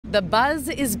The buzz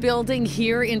is building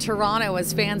here in Toronto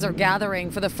as fans are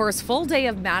gathering for the first full day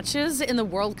of matches in the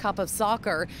World Cup of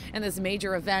Soccer. And this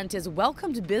major event is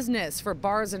welcomed business for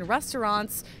bars and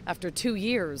restaurants after 2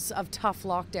 years of tough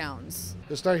lockdowns.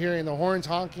 You'll start hearing the horns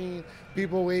honking,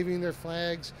 people waving their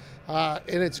flags, and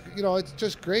it's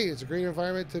just great. It's a great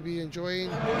environment to be enjoying.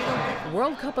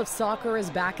 World Cup of Soccer is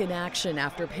back in action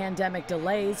after pandemic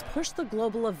delays pushed the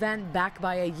global event back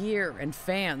by a year, and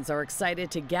fans are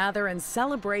excited to gather and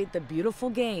celebrate the beautiful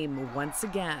game once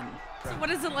again. So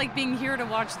what is it like being here to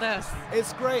watch this?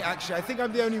 It's great, actually. I think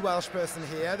I'm the only Welsh person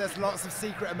here. There's lots of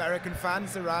secret American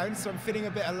fans around, so I'm feeling a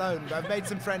bit alone. But I've made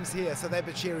some friends here, so they've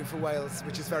been cheering for Wales,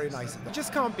 which is very nice. You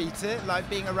just can't beat it, like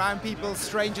being around people,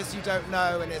 strangers you don't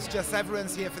know, and it's just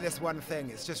everyone's here for this one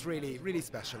thing. It's just really, really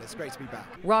special. It's great to be back.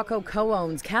 Rocco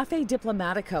co-owns Cafe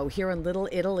Diplomatico here in Little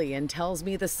Italy and tells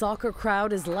me the soccer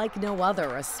crowd is like no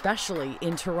other, especially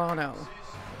in Toronto.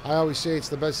 I always say it's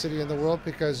the best city in the world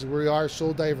because we are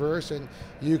so diverse and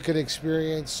you can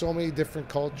experience so many different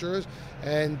cultures.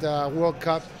 And World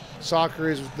Cup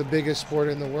soccer is the biggest sport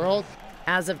in the world.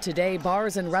 As of today,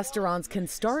 bars and restaurants can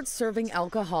start serving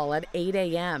alcohol at 8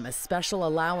 a.m., a special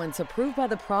allowance approved by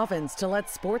the province to let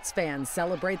sports fans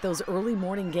celebrate those early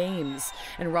morning games.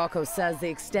 And Rocco says the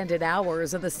extended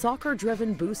hours and the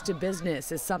soccer-driven boost to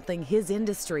business is something his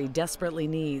industry desperately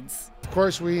needs. Of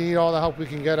course, we need all the help we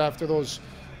can get after those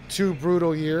 2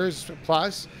 brutal years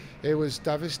plus. It was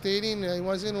devastating. It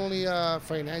wasn't only a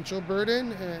financial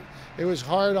burden. It was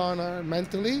hard on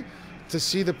mentally to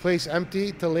see the place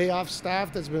empty, to lay off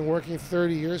staff that's been working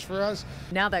 30 years for us.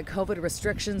 Now that COVID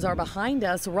restrictions are behind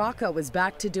us, Rocco is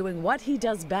back to doing what he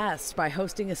does best by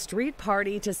hosting a street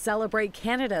party to celebrate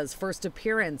Canada's first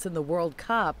appearance in the World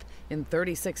Cup in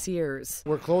 36 years.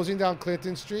 We're closing down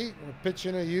Clinton Street. We're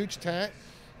pitching a huge tent,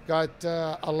 got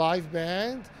a live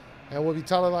band, and we'll be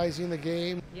televising the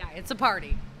game. Yeah, it's a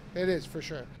party. It is, for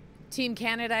sure. Team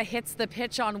Canada hits the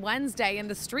pitch on Wednesday, and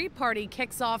the street party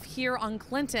kicks off here on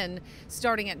Clinton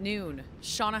starting at noon.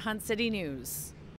 Shauna Hunt, City News.